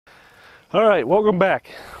All right, welcome back.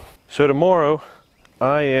 So tomorrow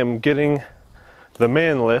I am getting the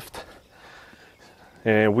man lift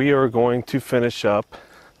and we are going to finish up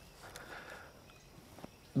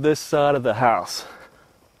this side of the house,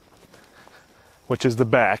 which is the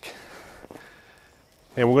back,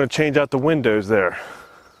 and we're going to change out the windows there.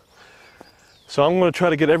 So I'm going to try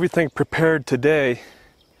to get everything prepared today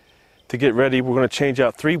to get ready. We're going to change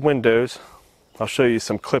out 3 windows. I'll show you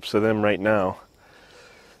some clips of them right now.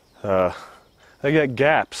 They got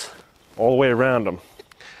gaps all the way around them,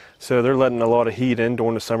 so they're letting a lot of heat in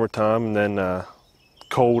during the summertime and then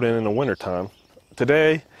cold in the wintertime.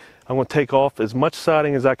 Today I'm going to take off as much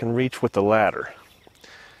siding as I can reach with the ladder,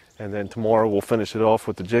 and then tomorrow we'll finish it off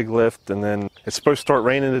with the jig lift. And then it's supposed to start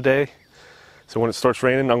raining today, so when it starts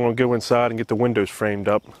raining I'm going to go inside and get the windows framed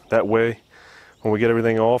up. That way when we get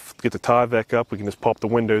everything off, get the Tyvek up, we can just pop the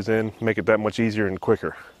windows in, make it that much easier and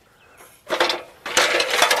quicker.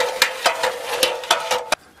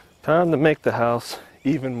 Time to make the house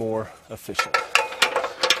even more efficient.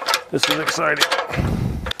 This is exciting.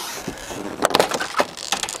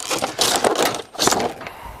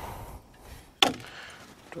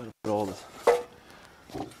 Try to put all this.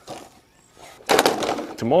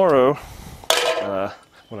 Tomorrow,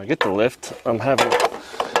 when I get the lift, I'm having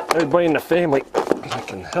everybody in the family that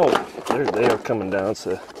can help. They are coming down,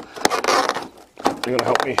 so they're gonna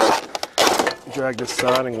help me drag this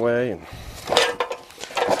siding away, and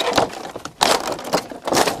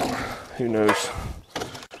who knows,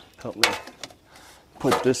 help me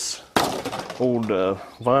put this old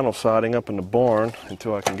vinyl siding up in the barn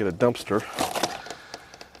until I can get a dumpster.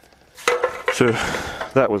 So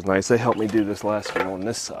that was nice. They helped me do this last year on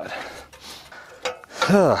this side.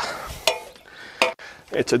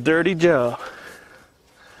 It's a dirty job.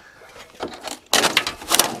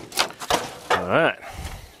 All right.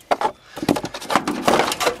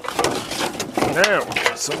 Now,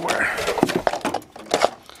 somewhere.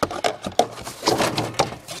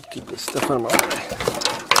 Keep this stuff out of my way.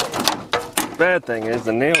 Bad thing is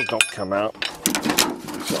the nails don't come out,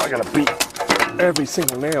 so I gotta beat every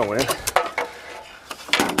single nail in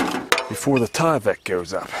before the Tyvek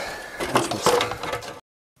goes up.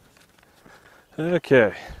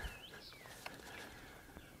 Okay.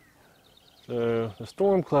 So the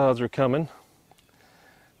storm clouds are coming,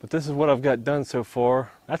 but this is what I've got done so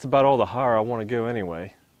far. That's about all the higher I want to go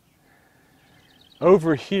anyway.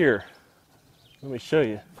 Over here, let me show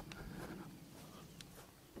you.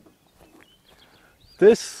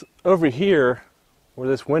 This over here, where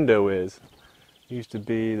this window is, used to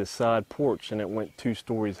be the side porch, and it went 2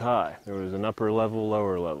 stories high. There was an upper level,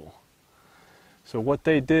 lower level. So what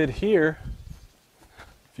they did here,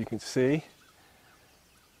 if you can see,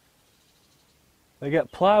 they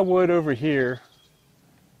got plywood over here,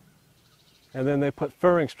 and then they put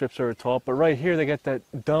furring strips over top, but right here they got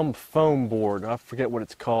that dumb foam board. I forget what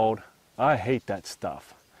it's called. I hate that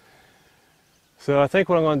stuff. So I think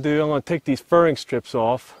what I'm going to do, I'm going to take these furring strips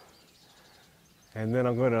off, and then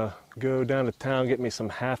I'm going to go down to town, get me some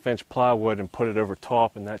 1/2-inch plywood and put it over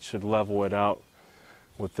top, and that should level it out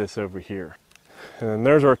with this over here. And then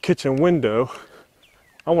there's our kitchen window.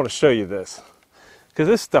 I want to show you this, because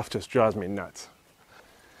this stuff just drives me nuts.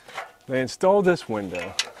 They installed this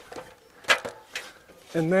window,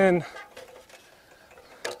 and then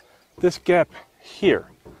this gap here,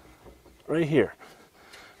 right here,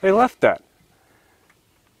 they left that.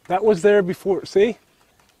 That was there before, see?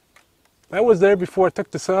 That was there before I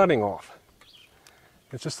took the siding off.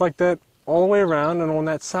 It's just like that all the way around and on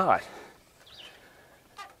that side.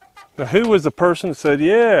 Now, who was the person that said,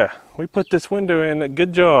 yeah, we put this window in,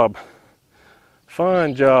 good job.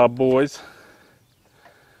 Fine job, boys.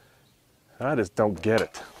 I just don't get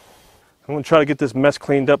it. I'm gonna try to get this mess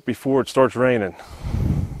cleaned up before it starts raining.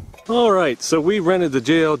 All right, so we rented the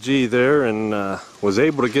JLG there and was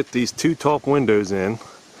able to get these 2 top windows in.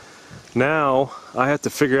 Now I have to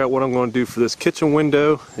figure out what I'm going to do for this kitchen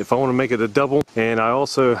window, if I want to make it a double, and I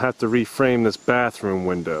also have to reframe this bathroom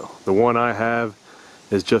window. The one I have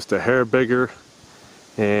is just a hair bigger,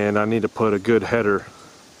 and I need to put a good header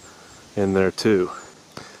in there too.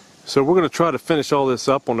 So we're going to try to finish all this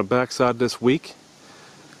up on the backside this week.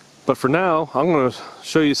 But for now, I'm going to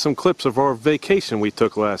show you some clips of our vacation we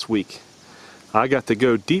took last week. I got to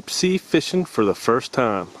go deep sea fishing for the first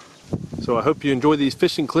time. So I hope you enjoy these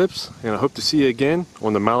fishing clips, and I hope to see you again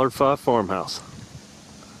on the Mallard 5 Farmhouse.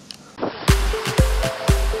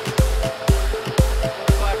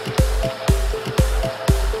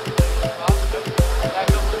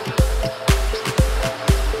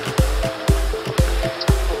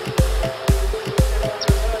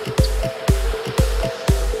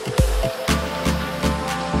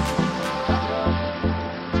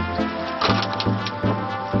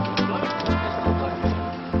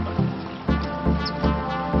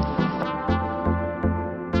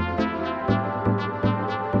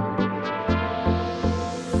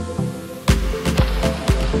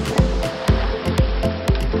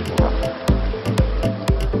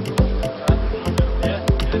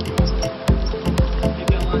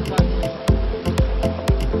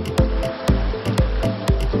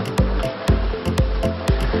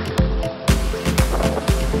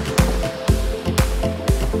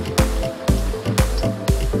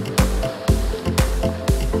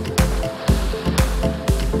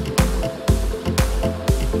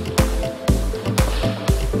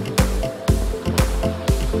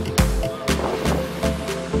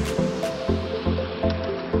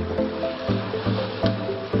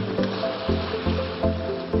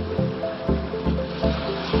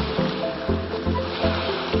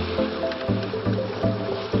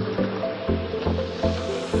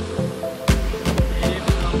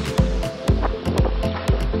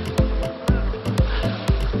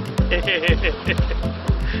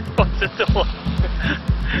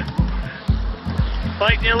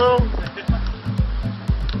 go.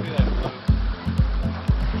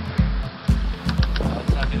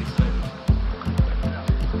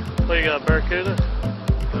 What you got, barracuda?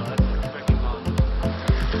 No, that's a freaking long.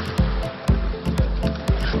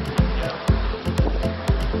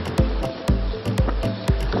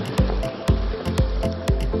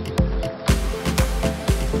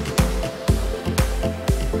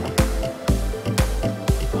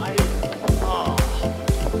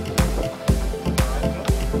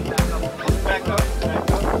 Back up.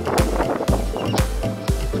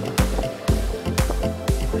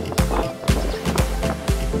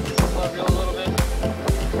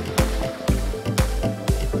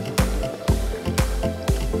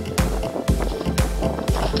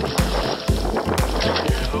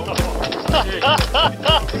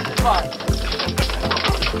 Come on.